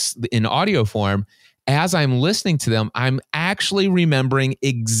books in audio form, as I'm listening to them, I'm actually remembering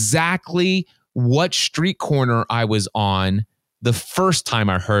exactly what street corner I was on the first time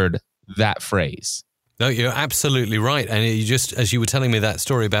I heard that phrase. No, you're absolutely right. And you just, as you were telling me that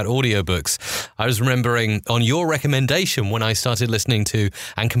story about audiobooks, I was remembering on your recommendation when I started listening to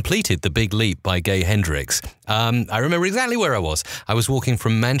and completed The Big Leap by Gay Hendricks. I remember exactly where I was. I was walking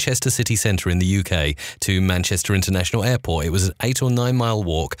from Manchester city centre in the UK to Manchester International Airport. It was an 8 or 9 mile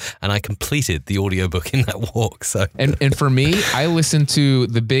walk, and I completed the audiobook in that walk. So, and for me, I listened to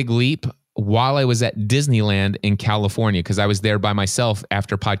The Big Leap while I was at Disneyland in California, because I was there by myself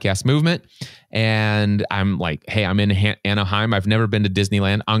after Podcast Movement. And I'm like, hey, I'm in Anaheim. I've never been to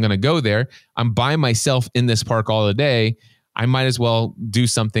Disneyland. I'm going to go there. I'm by myself in this park all the day. I might as well do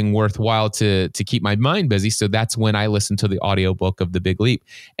something worthwhile to keep my mind busy. So that's when I listened to the audiobook of The Big Leap.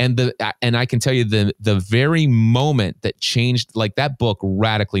 And I can tell you the very moment that changed, like that book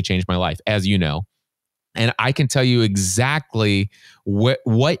radically changed my life, as you know. And I can tell you exactly what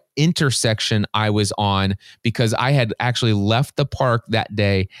intersection I was on, because I had actually left the park that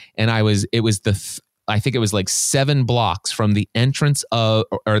day, and I think it was like 7 blocks from the entrance or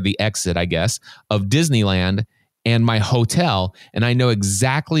the exit, I guess, of Disneyland and my hotel. And I know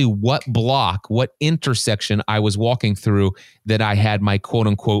exactly what block, what intersection I was walking through that I had my quote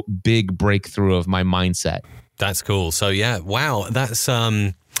unquote big breakthrough of my mindset. That's cool. So yeah, wow.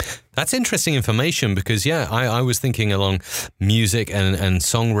 That's interesting information, because, I was thinking along music and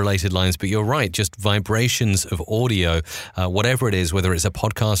song-related lines, but you're right, just vibrations of audio, whatever it is, whether it's a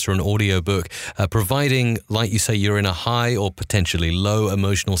podcast or an audio book, providing, like you say, you're in a high or potentially low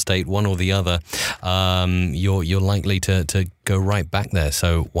emotional state, one or the other, you're likely to go right back there.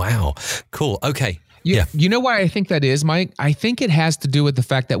 So, wow, cool. Okay. Yeah. You know why I think that is, Mike? I think it has to do with the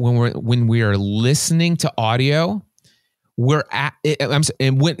fact that when we are listening to audio,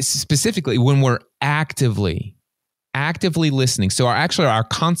 specifically when we're actively listening. So our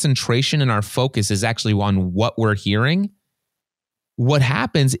concentration and our focus is actually on what we're hearing. What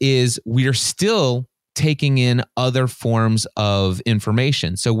happens is we're still taking in other forms of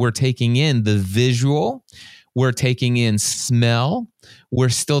information. So we're taking in the visual, we're taking in smell, we're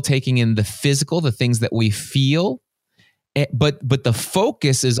still taking in the physical, the things that we feel. But the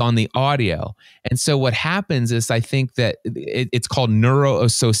focus is on the audio. And so what happens is, I think that it's called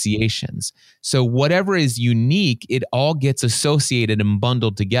neuroassociations. So whatever is unique, it all gets associated and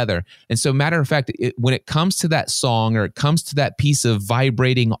bundled together. And so matter of fact, when it comes to that song, or it comes to that piece of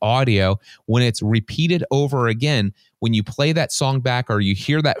vibrating audio, when it's repeated over again, when you play that song back, or you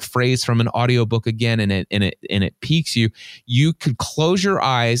hear that phrase from an audiobook again, and it piques you, you could close your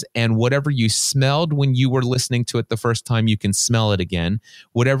eyes, and whatever you smelled when you were listening to it the first time, you can smell it again.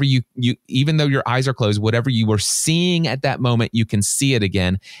 Whatever you even though your eyes are closed, whatever you were seeing at that moment, you can see it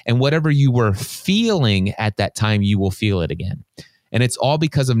again. And whatever you were feeling at that time, you will feel it again. And it's all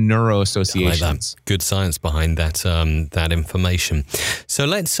because of neuroassociations. I like that. Good science behind that information. So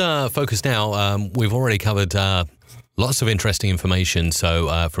let's focus now. We've already covered lots of interesting information.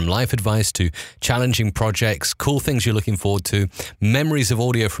 So from life advice to challenging projects, cool things you're looking forward to, memories of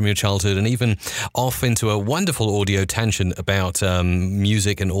audio from your childhood, and even off into a wonderful audio tangent about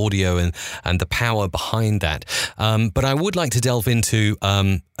music and audio and the power behind that. But I would like to delve into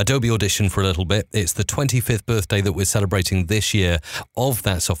Adobe Audition for a little bit. It's the 25th birthday that we're celebrating this year of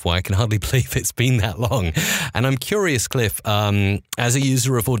that software. I can hardly believe it's been that long. And I'm curious, Cliff, as a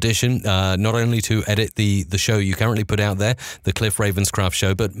user of Audition, not only to edit the show you currently put out there, the Cliff Ravenscraft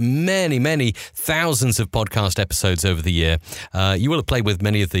Show, but many, many thousands of podcast episodes over the year. You will have played with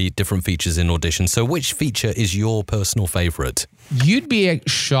many of the different features in Audition. So which feature is your personal favorite? You'd be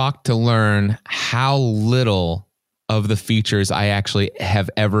shocked to learn how little of the features I actually have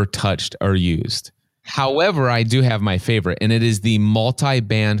ever touched or used. However, I do have my favorite, and it is the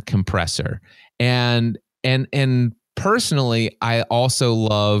multi-band compressor. And personally, I also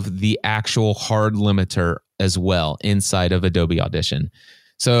love the actual hard limiter as well inside of Adobe Audition.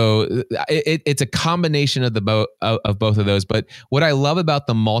 So it's a combination of of both of those. But what I love about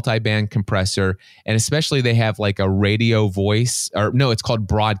the multi-band compressor, and especially they have like a radio voice, or no, it's called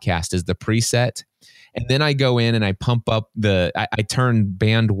broadcast is the preset. And then I go in and I pump up I turn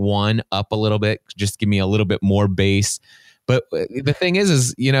band 1 up a little bit, just give me a little bit more bass. But the thing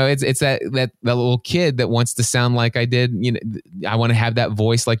is, it's that little kid that wants to sound like I did. I want to have that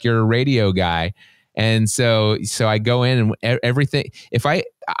voice like you're a radio guy. And so I go in and everything.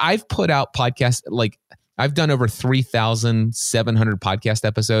 I've put out podcasts, like I've done over 3,700 podcast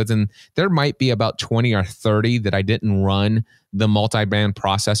episodes, and there might be about 20 or 30 that I didn't run the multi-band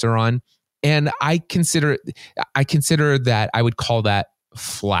processor on. And I consider that I would call that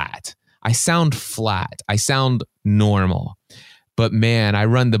flat. I sound flat. I sound normal. But man, I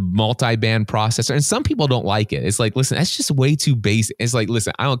run the multi-band processor, and some people don't like it. It's like, listen, that's just way too basic. It's like,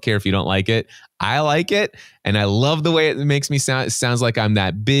 listen, I don't care if you don't like it. I like it, and I love the way it makes me sound. It sounds like I'm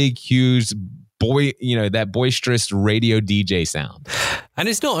that big, huge boy, that boisterous radio DJ sound. And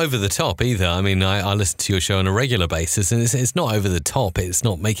it's not over the top either. I mean, I listen to your show on a regular basis, and it's not over the top. It's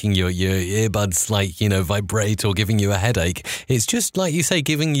not making your earbuds vibrate or giving you a headache. It's just, like you say,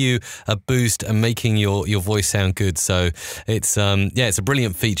 giving you a boost and making your voice sound good. So it's it's a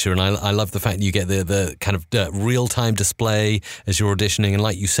brilliant feature, and I love the fact that you get the kind of real-time display as you're auditioning, and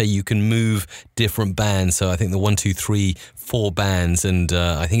like you say, you can move different bands. So I think the 1, 2, 3, 4 bands, and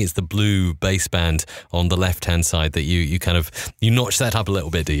I think it's the blue bass band on the left-hand side that you notch that up a little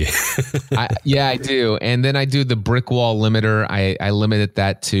bit, do you? I do. And then I do the brick wall limiter. I limited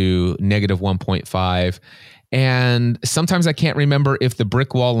that to -1.5. And sometimes I can't remember if the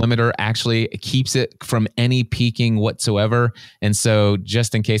brick wall limiter actually keeps it from any peaking whatsoever. And so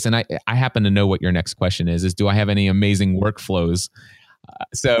just in case, and I happen to know what your next question is do I have any amazing workflows?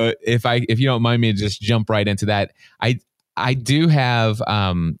 So if you don't mind me to just jump right into that, I do have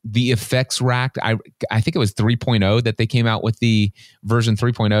the effects rack. I think it was 3.0 that they came out with, the version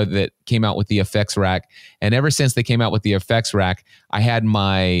 3.0 that came out with the effects rack. And ever since they came out with the effects rack, I had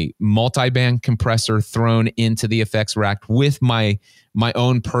my multi-band compressor thrown into the effects rack with my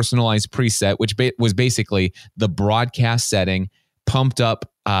own personalized preset, which was basically the broadcast setting, pumped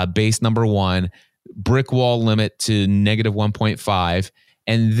up bass number 1, brick wall limit to -1.5.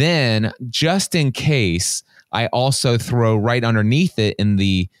 And then just in case, I also throw right underneath it in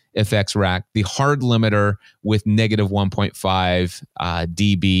the effects rack the hard limiter with -1.5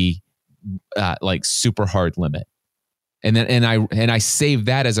 dB, like super hard limit. And then I save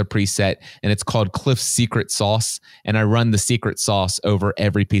that as a preset, and it's called Cliff's Secret Sauce, and I run the secret sauce over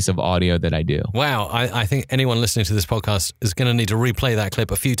every piece of audio that I do. Wow, I think anyone listening to this podcast is going to need to replay that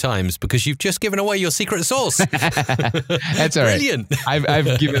clip a few times because you've just given away your secret sauce. That's all right. Brilliant.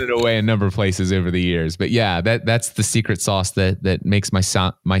 I've given it away a number of places over the years, but yeah, that's the secret sauce that makes my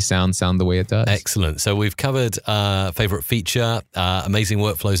sound sound the way it does. Excellent. So we've covered favorite feature, amazing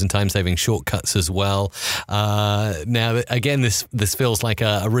workflows and time-saving shortcuts as well. Now, again, this feels like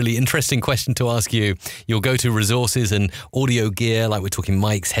a really interesting question to ask you. Your go-to resources and audio gear, like we're talking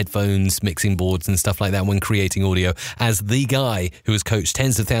mics, headphones, mixing boards and stuff like that when creating audio, as the guy who has coached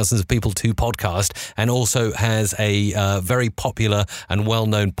tens of thousands of people to podcast and also has a very popular and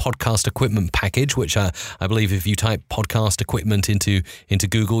well-known podcast equipment package, which I believe if you type podcast equipment into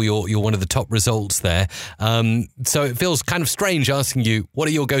Google, you're one of the top results there. So it feels kind of strange asking you, what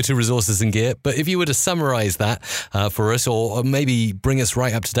are your go-to resources and gear? But if you were to summarize that for us, or maybe bring us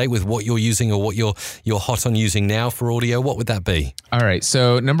right up to date with what you're using or what you're hot on using now for audio, what would that be? All right.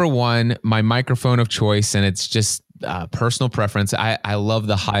 So number 1, my microphone of choice, and it's just personal preference. I love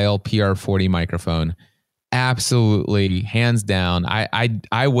the Heil PR40 microphone. Absolutely, hands down.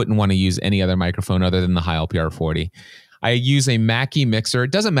 I wouldn't want to use any other microphone other than the Heil PR40. I use a Mackie mixer.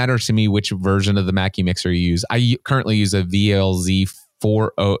 It doesn't matter to me which version of the Mackie mixer you use. I currently use a VLZ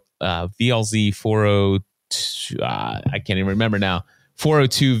 402. I can't even remember now.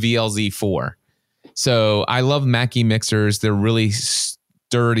 402 VLZ4. So I love Mackie mixers. They're really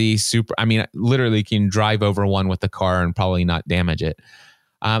sturdy, super. I mean, literally can drive over one with the car and probably not damage it.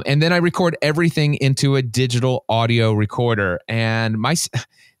 And then I record everything into a digital audio recorder. And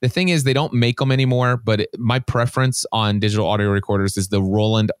the thing is, they don't make them anymore, but my preference on digital audio recorders is the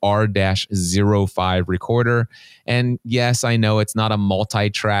Roland R-05 recorder. And yes, I know it's not a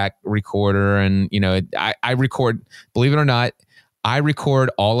multi-track recorder. And, I record, believe it or not, I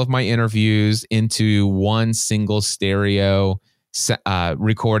record all of my interviews into one single stereo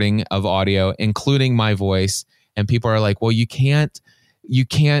recording of audio, including my voice. And people are like, well, you can't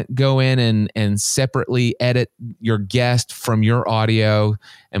go in and separately edit your guest from your audio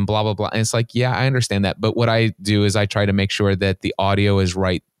and blah, blah, blah. And it's like, yeah, I understand that. But what I do is I try to make sure that the audio is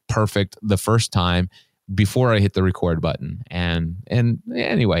right, perfect the first time before I hit the record button. And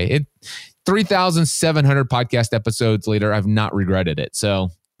anyway, 3,700 podcast episodes later, I've not regretted it.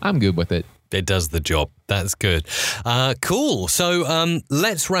 So I'm good with it. It does the job. That's good. Cool. So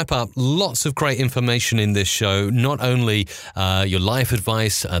let's wrap up. Lots of great information in this show. Not only your life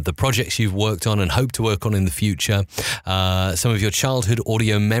advice, the projects you've worked on and hope to work on in the future, some of your childhood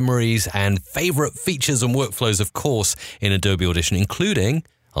audio memories and favorite features and workflows, of course, in Adobe Audition, including,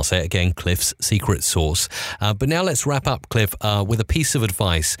 I'll say it again, Cliff's secret sauce. But now let's wrap up, Cliff, with a piece of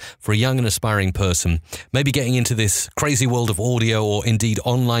advice for a young and aspiring person, maybe getting into this crazy world of audio or indeed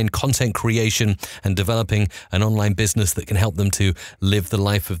online content creation and developing an online business that can help them to live the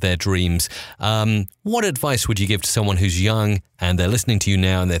life of their dreams. What advice would you give to someone who's young and they're listening to you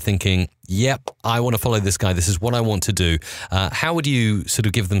now and they're thinking, yep, I want to follow this guy. This is what I want to do. How would you sort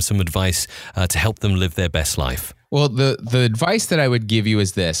of give them some advice to help them live their best life? Well, the advice that I would give you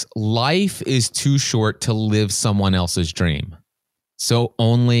is this. Life is too short to live someone else's dream. So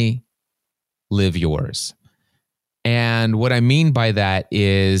only live yours. And what I mean by that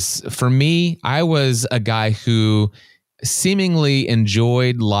is, for me, I was a guy who seemingly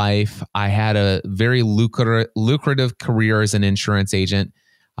enjoyed life. I had a very lucrative career as an insurance agent.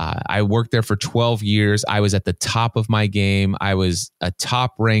 I worked there for 12 years. I was at the top of my game. I was a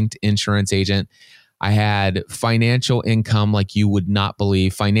top-ranked insurance agent. I had financial income like you would not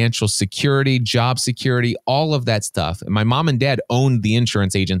believe, financial security, job security, all of that stuff. And my mom and dad owned the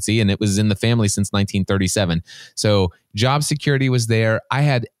insurance agency, and it was in the family since 1937. So job security was there. I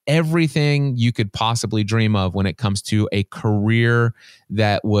had everything you could possibly dream of when it comes to a career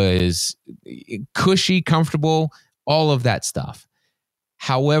that was cushy, comfortable, all of that stuff.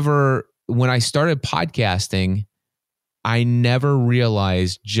 However, when I started podcasting, I never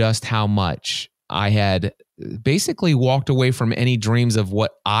realized just how much I had basically walked away from any dreams of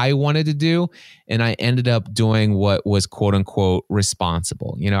what I wanted to do. And I ended up doing what was quote unquote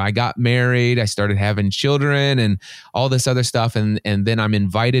responsible. You know, I got married, I started having children and all this other stuff. And then I'm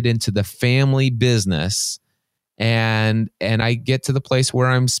invited into the family business. And I get to the place where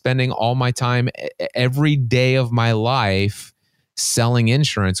I'm spending all my time, every day of my life, selling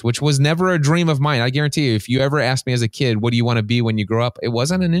insurance, which was never a dream of mine. I guarantee you, if you ever asked me as a kid, what do you want to be when you grow up? It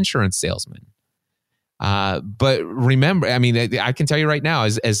wasn't an insurance salesman. But remember, I mean, I can tell you right now,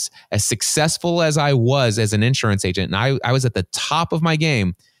 as successful as I was as an insurance agent, and I was at the top of my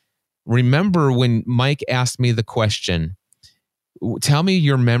game. Remember when Mike asked me the question, tell me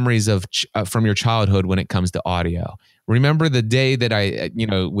your memories of from your childhood when it comes to audio. Remember the day that I,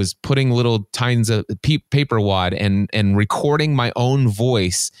 was putting little tines of paper wad and recording my own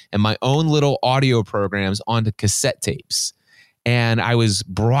voice and my own little audio programs onto cassette tapes. And I was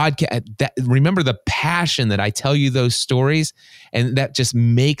remember the passion that I tell you those stories, and that just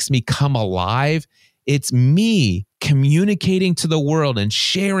makes me come alive. It's me communicating to the world and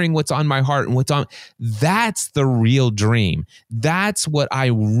sharing what's on my heart and that's the real dream. That's what I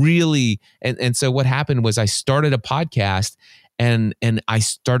really, and so what happened was I started a podcast and I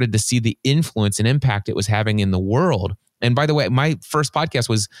started to see the influence and impact it was having in the world. And by the way, my first podcast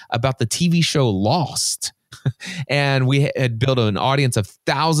was about the TV show Lost. And we had built an audience of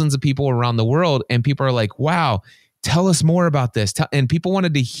thousands of people around the world. And people are like, wow, tell us more about this. And people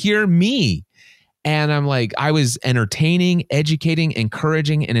wanted to hear me. And I'm like, I was entertaining, educating,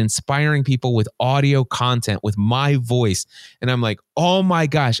 encouraging, and inspiring people with audio content, with my voice. And I'm like, oh my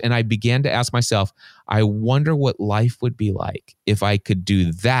gosh. And I began to ask myself, I wonder what life would be like if I could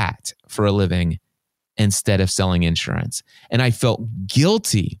do that for a living instead of selling insurance. And I felt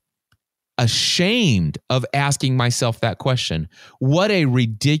guilty, ashamed of asking myself that question. What a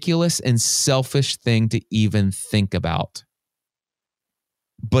ridiculous and selfish thing to even think about.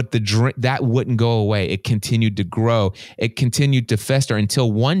 But that wouldn't go away. It continued to grow. It continued to fester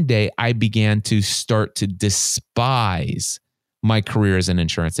until one day I began to start to despise my career as an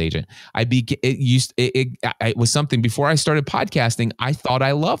insurance agent. It was something before I started podcasting. I thought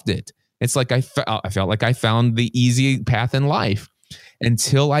I loved it. It's like I felt like I found the easy path in life.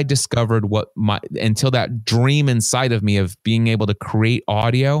 Until I discovered until that dream inside of me of being able to create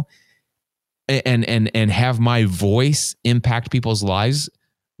audio and have my voice impact people's lives.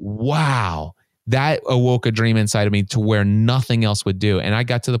 Wow, that awoke a dream inside of me to where nothing else would do. And I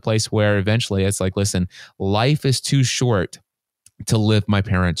got to the place where eventually it's like, listen, life is too short to live my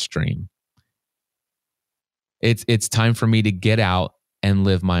parents' dream. It's time for me to get out and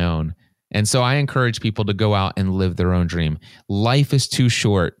live my own. And so I encourage people to go out and live their own dream. Life is too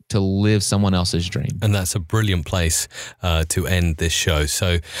short to live someone else's dream. And that's a brilliant place to end this show.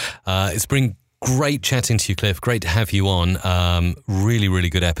 So it's been great chatting to you, Cliff. Great to have you on. Really, really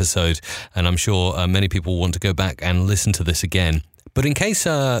good episode. And I'm sure many people want to go back and listen to this again. But in case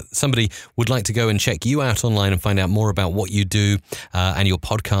somebody would like to go and check you out online and find out more about what you do and your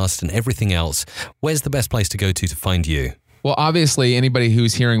podcast and everything else, where's the best place to go to find you? Well, obviously, anybody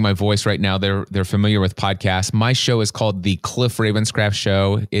who's hearing my voice right now, they're familiar with podcasts. My show is called The Cliff Ravenscraft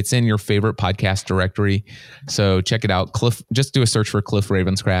Show. It's in your favorite podcast directory. So check it out. Just do a search for Cliff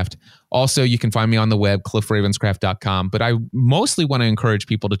Ravenscraft. Also, you can find me on the web, cliffravenscraft.com. But I mostly want to encourage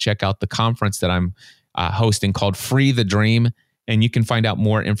people to check out the conference that I'm hosting called Free the Dream. And you can find out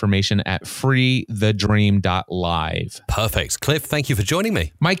more information at freethedream.live. Perfect. Cliff, thank you for joining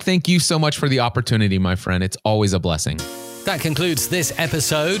me. Mike, thank you so much for the opportunity, my friend. It's always a blessing. That concludes this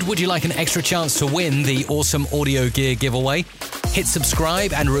episode. Would you like an extra chance to win the awesome audio gear giveaway? Hit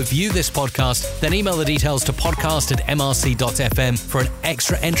subscribe and review this podcast, then email the details to podcast@mrc.fm for an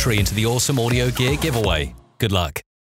extra entry into the awesome audio gear giveaway. Good luck.